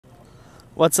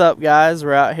What's up, guys?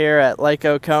 We're out here at Lake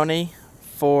Oconee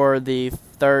for the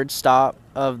third stop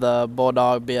of the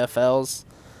Bulldog BFLs.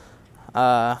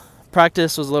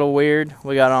 Practice was a little weird.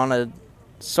 We got on a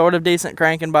sort of decent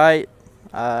cranking bite.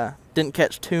 Didn't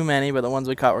catch too many, but the ones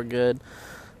we caught were good.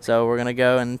 So we're going to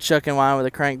go and chuck and wind with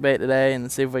a crankbait today and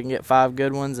see if we can get 5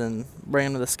 good ones and bring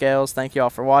them to the scales. Thank you all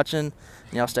for watching,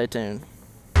 and y'all stay tuned.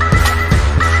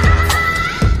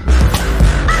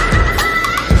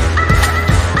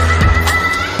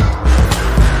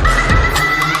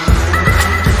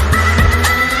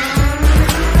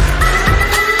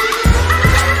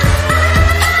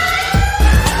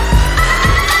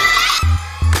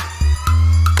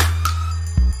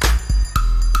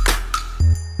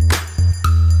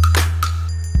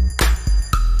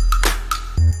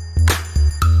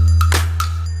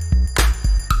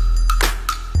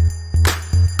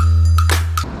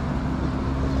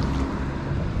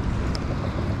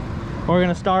 We're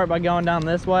gonna start by going down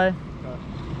this way.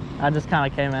 I just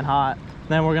kind of came in hot.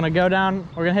 Then we're gonna go down,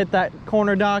 we're gonna hit that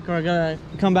corner dock, and we're gonna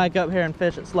come back up here and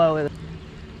fish it slowly.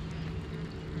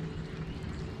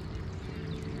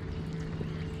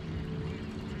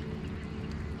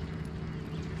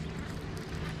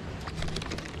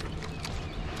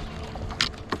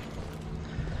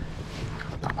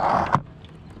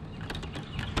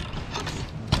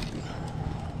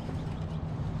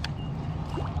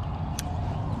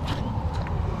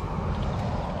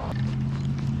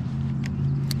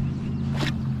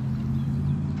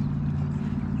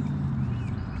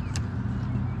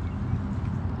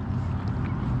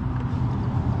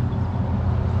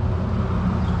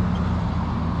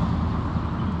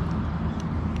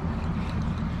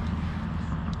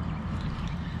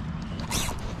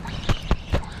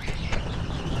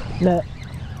 No.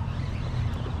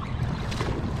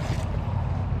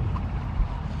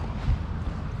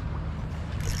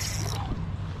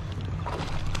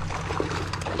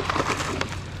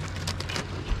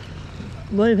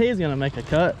 I believe he's gonna make a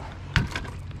cut.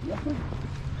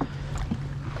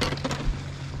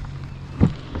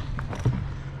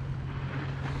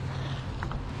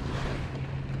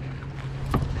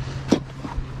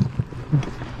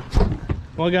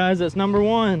 Well, guys, it's number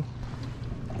 1.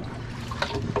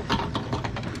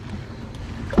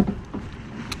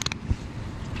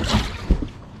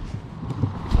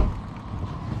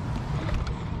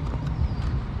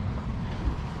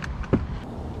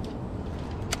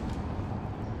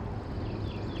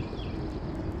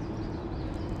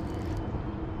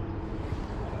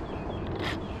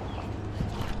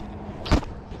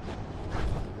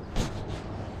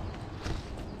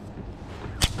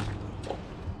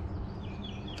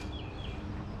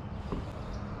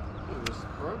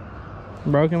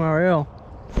 Broken my reel.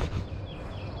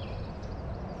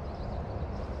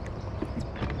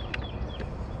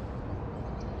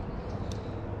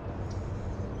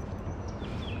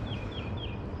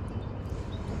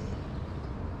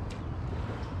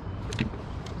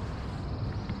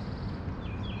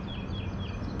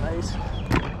 Nice.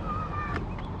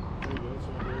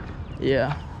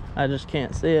 Yeah, I just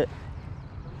can't see it.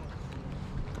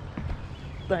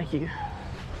 Thank you.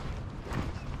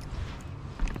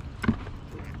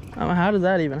 I mean, how does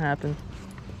that even happen?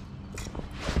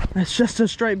 It's just a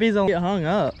straight piece of get hung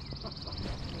up.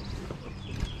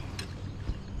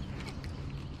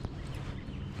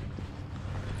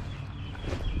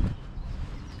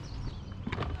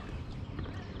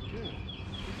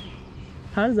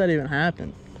 How does that even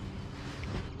happen?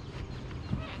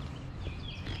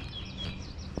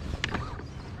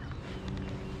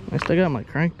 I still got my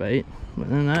crankbait, but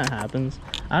then that happens.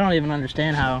 I don't even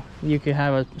understand how you could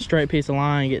have a straight piece of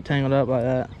line and get tangled up like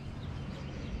that.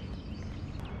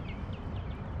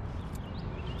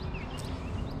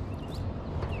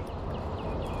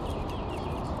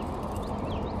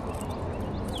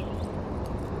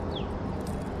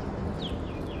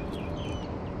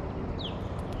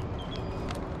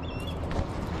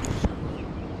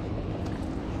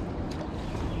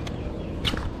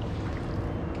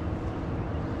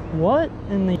 What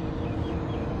in the...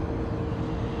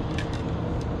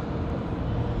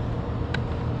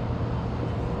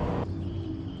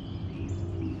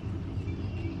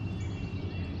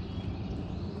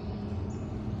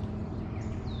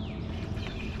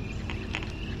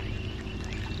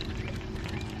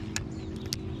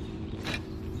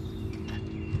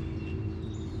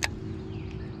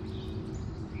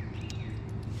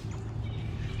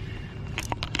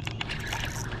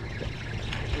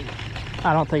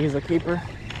 I don't think he's a keeper.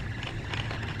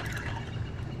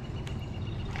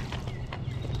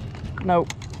 Nope.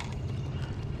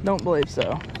 Don't believe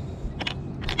so.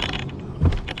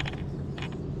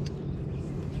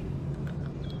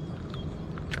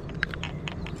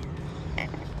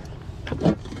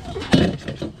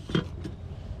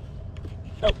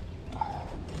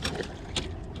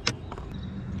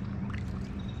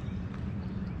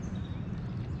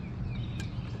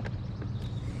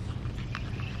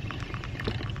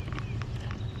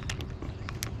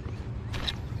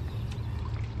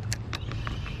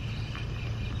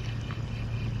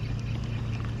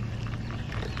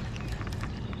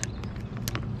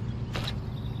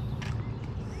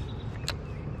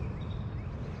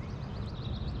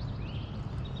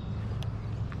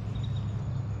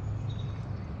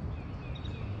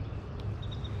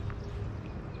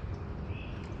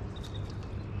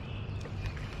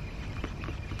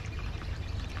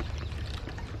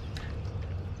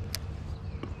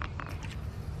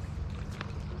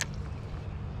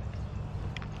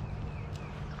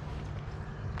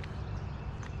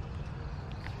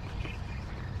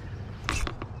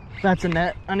 That's a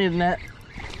net. I need a net.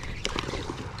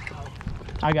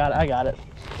 I got it. I got it.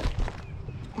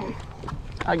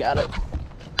 I got it.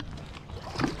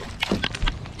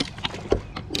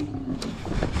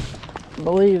 I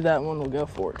believe that one will go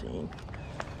 14.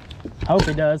 Hope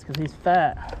he does, because he's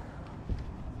fat.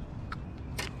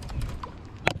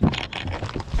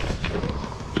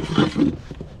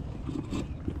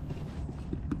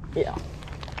 Yeah.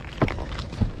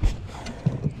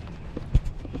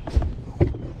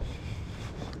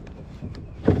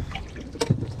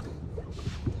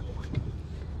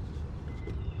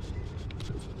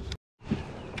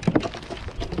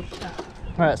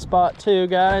 All right, spot 2,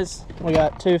 guys. We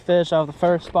got 2 fish off the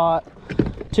first spot,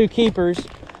 2 keepers.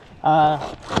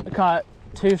 I caught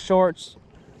 2 shorts.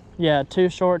 Yeah, 2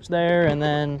 shorts there, and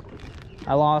then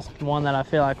I lost one that I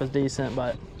feel like was decent,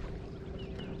 but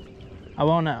I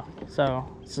won't know. So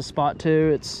it's a spot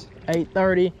 2. It's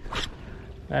 8:30.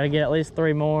 Gotta get at least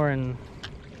 3 more, and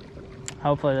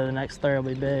hopefully the next 3 will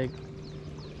be big.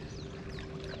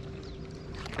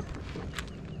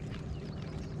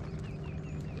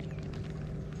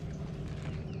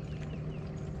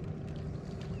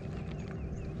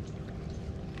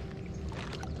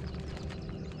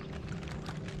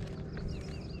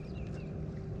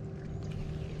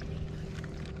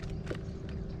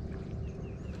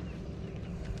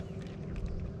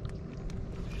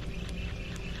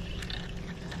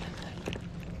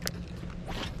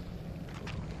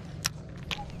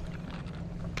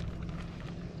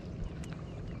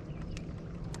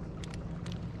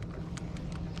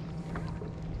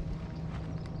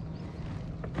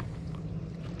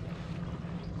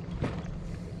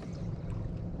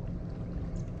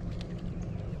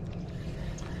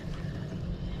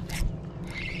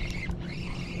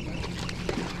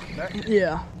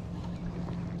 Yeah.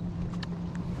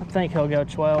 I think he'll go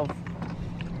 12.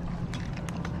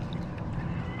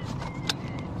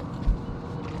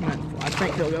 I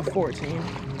think he'll go 14.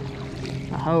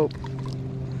 I hope.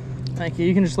 Thank you.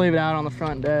 You can just leave it out on the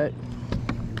front deck.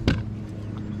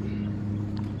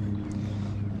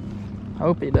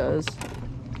 Hope he does.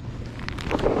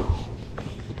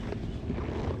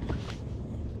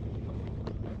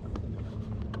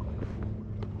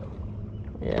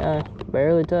 Yeah,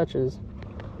 barely touches,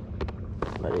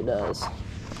 but he does.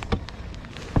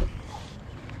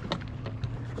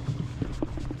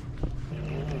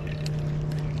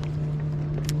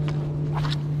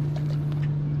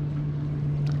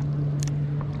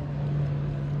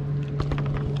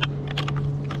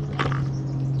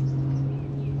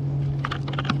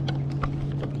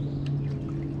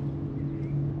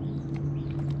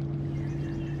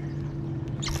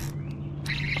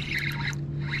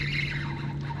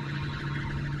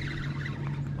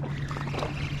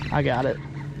 I got it.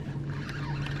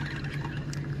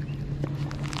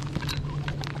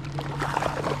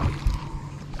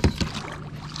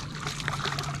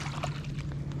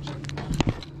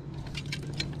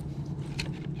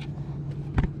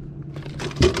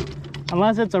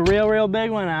 Unless it's a real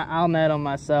big one, I'll net them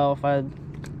myself. I've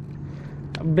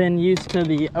been used to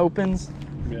the opens,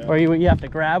 yeah, where you have to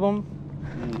grab them.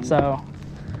 Mm-hmm. So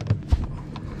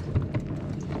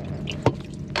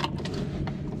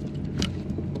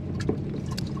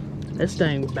this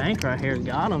dang bank right here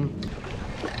got him.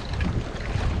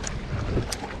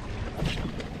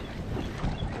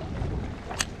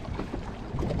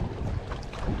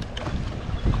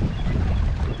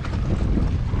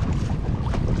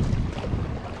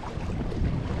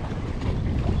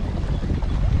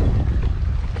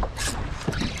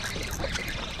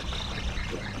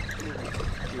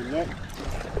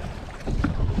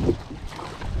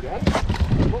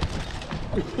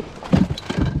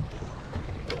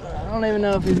 I don't even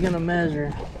know if he's gonna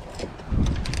measure.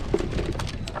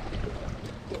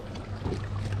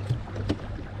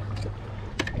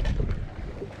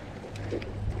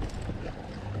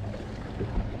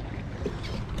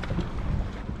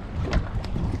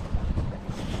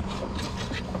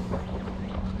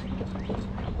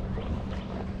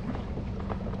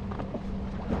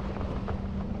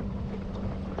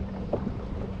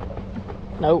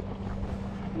 Nope.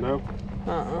 Nope.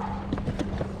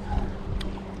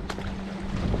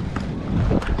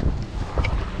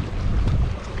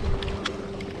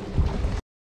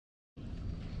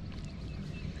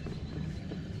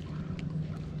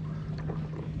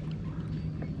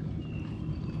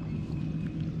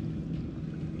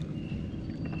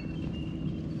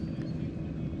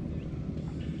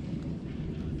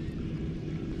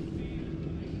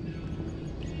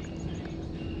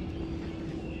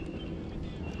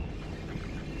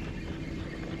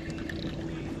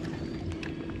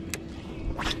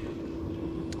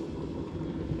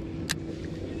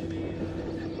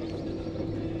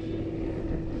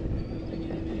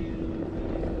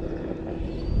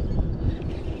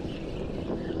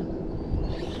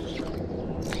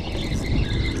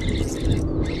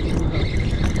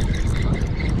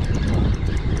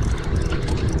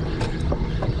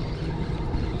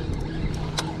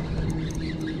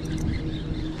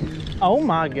 Oh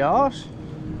my gosh.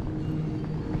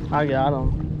 I got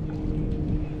him.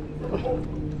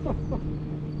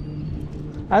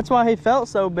 That's why he felt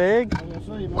so big. I was gonna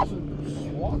say, he must have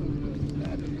swatted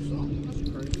at it or something.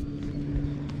 That's crazy.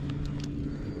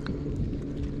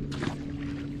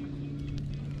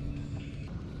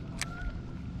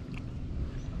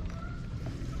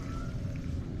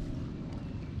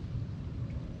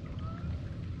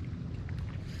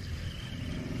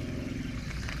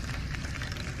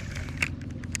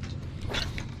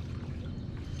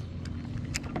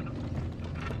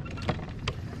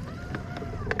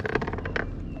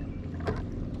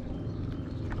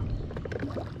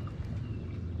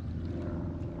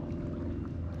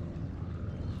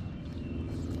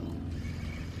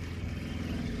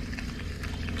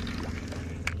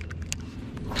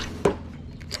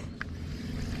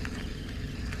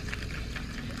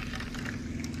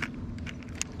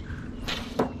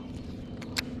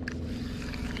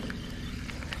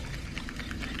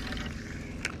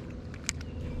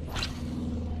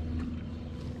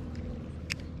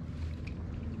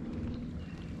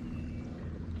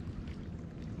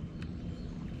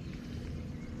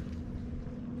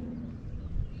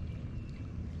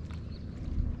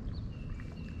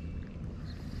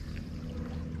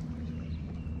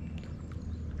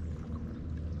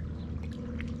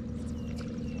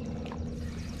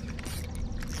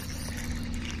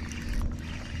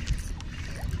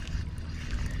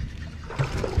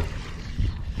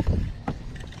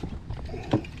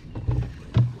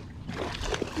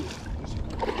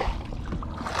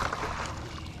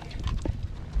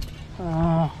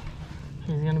 Oh,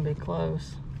 he's gonna be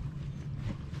close.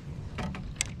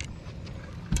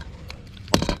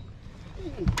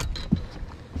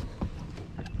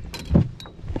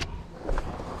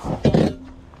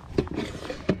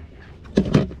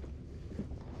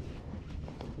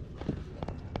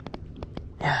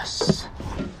 Yes.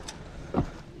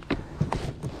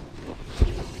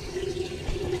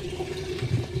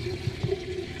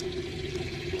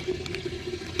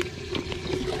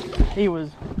 He was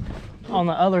on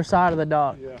the other side of the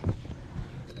dock. Yeah.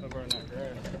 Over in that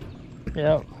grass.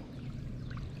 Yep.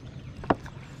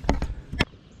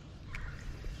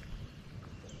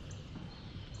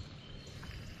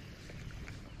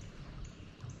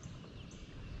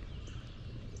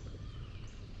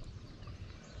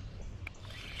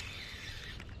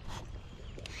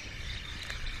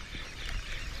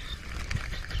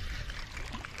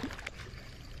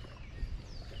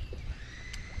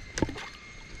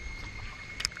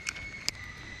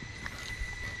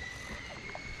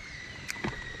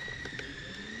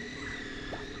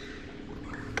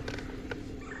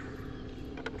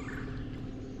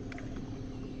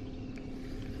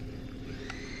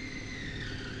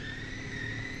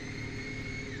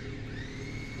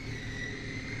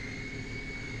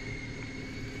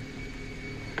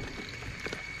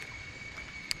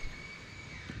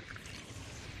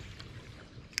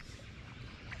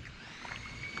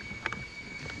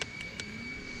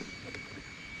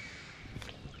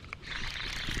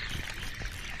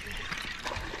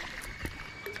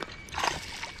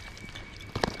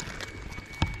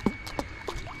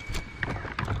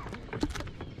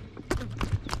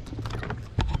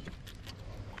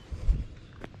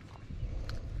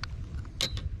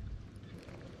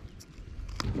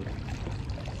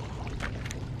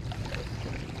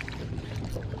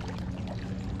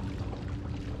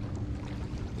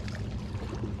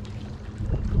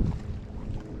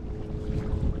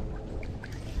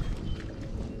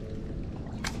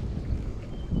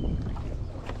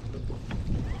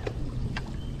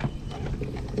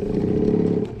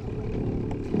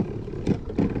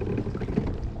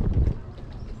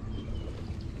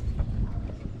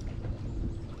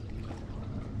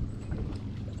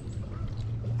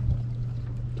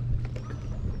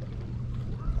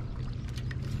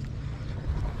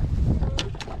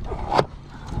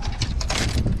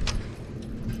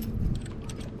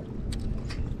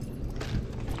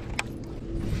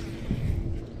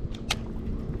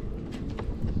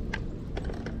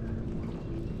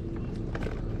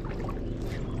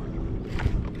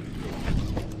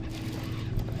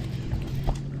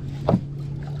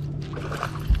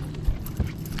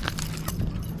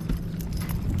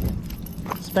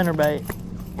 Spinnerbait.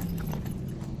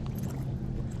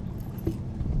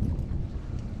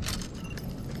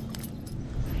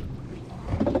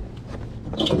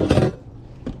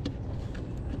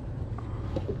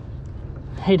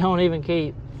 He don't even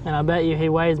keep, and I bet you he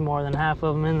weighs more than half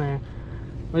of them in there.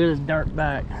 Look at his dirt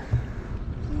back.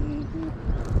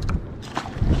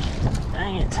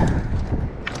 Dang it.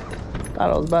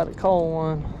 Thought I was about to call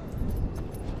one.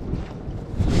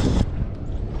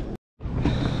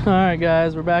 Alright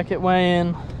guys, we're back at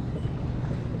weigh-in.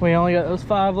 We only got those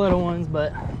 5 little ones,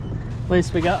 but at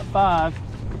least we got 5.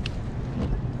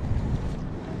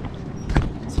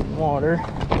 Some water.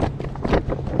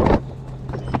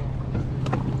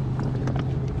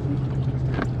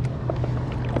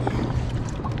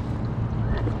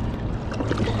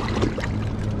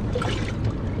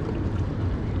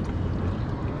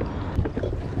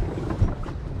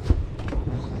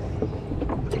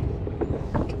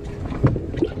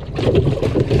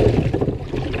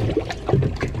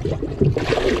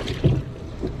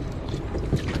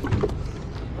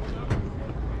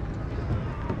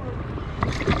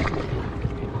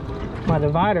 My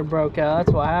divider broke out,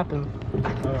 that's what happened.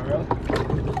 Oh, really?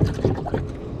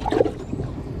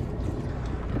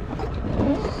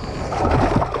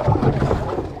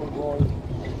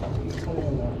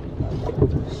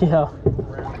 Yeah.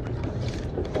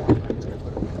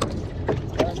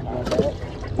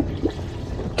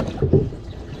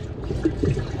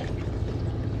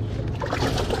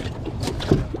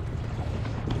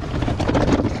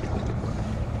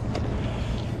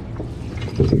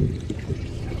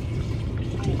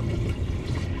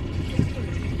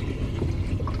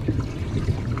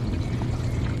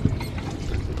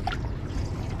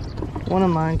 One of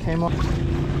mine came off.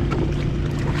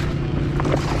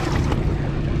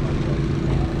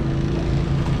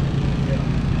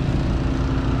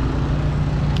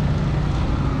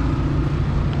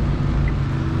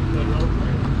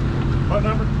 What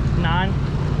number? 9.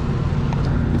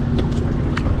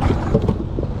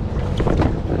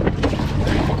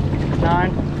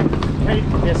 9. Hey.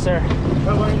 Yes, sir.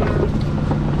 Hello,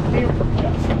 here.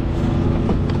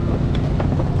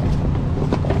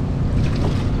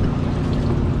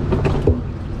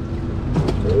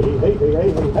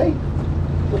 Hey.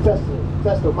 We'll test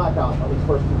the mic out on these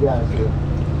first 2 guys here.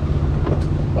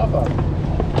 Bye-bye.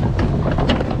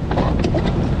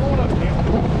 Come on up, Cam.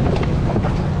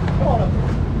 Come on up.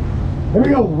 Here we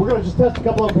go. We're going to just test a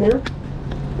couple of them here.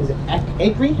 Is it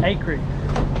Acre? Acre.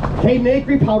 Caden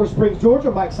Acre, Powder Springs,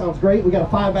 Georgia. Mike sounds great. We got a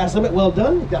 5 bass limit. Well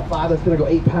done. We've got 5 that's going to go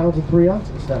 8 pounds and 3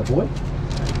 ounces. That a boy.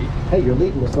 Hey, you're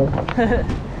leading us, son.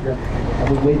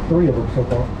 We weighed 3 of them so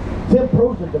far. Tim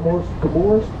Pros and Demorse.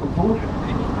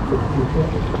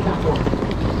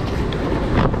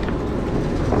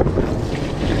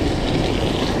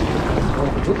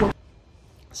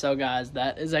 So guys,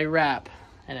 that is a wrap.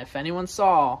 And if anyone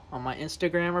saw on my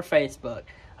Instagram or Facebook,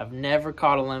 I've never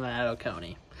caught a limit at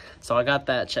Oconee. So I got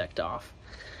that checked off.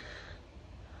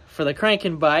 For the crank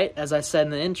and bite, as I said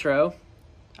in the intro,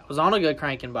 I was on a good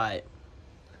crank and bite.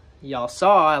 Y'all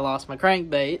saw I lost my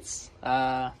crankbaits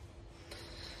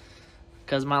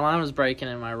because my line was breaking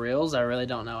in my reels. I really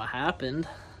don't know what happened.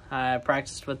 I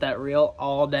practiced with that reel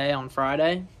all day on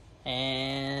Friday,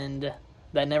 and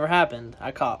that never happened.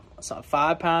 I caught a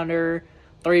 5-pounder,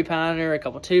 3-pounder, a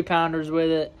couple 2-pounders with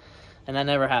it, and that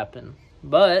never happened.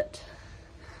 But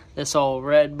this old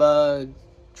red bug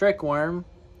trick worm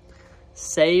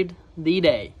saved the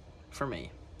day for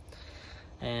me.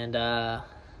 And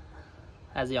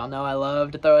as y'all know, I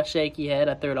love to throw a shaky head.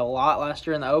 I threw it a lot last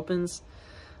year in the opens.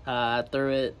 I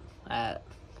threw it at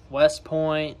West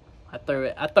Point. I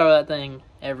throw that thing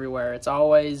everywhere. It'll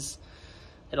always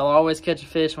catch a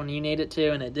fish when you need it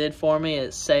to, and it did for me.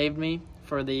 It saved me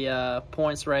for the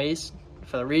points race,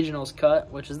 for the regionals cut,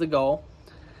 which is the goal.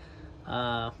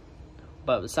 But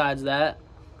besides that,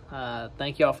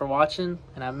 thank y'all for watching,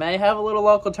 and I may have a little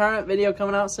local tournament video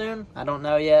coming out soon. I don't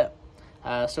know yet.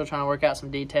 Still trying to work out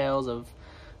some details of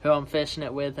who I'm fishing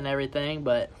it with and everything,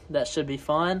 but that should be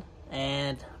fun.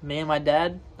 And me and my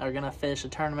dad are going to fish a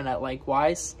tournament at Lake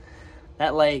Weiss.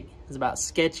 That lake is about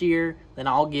sketchier than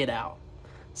I'll get out.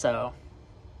 So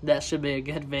that should be a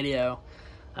good video.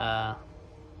 That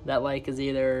lake is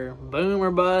either boom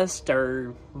or bust,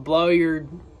 or blow your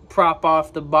prop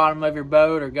off the bottom of your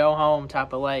boat or go home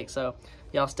type of lake. So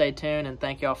y'all stay tuned, and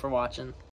thank y'all for watching.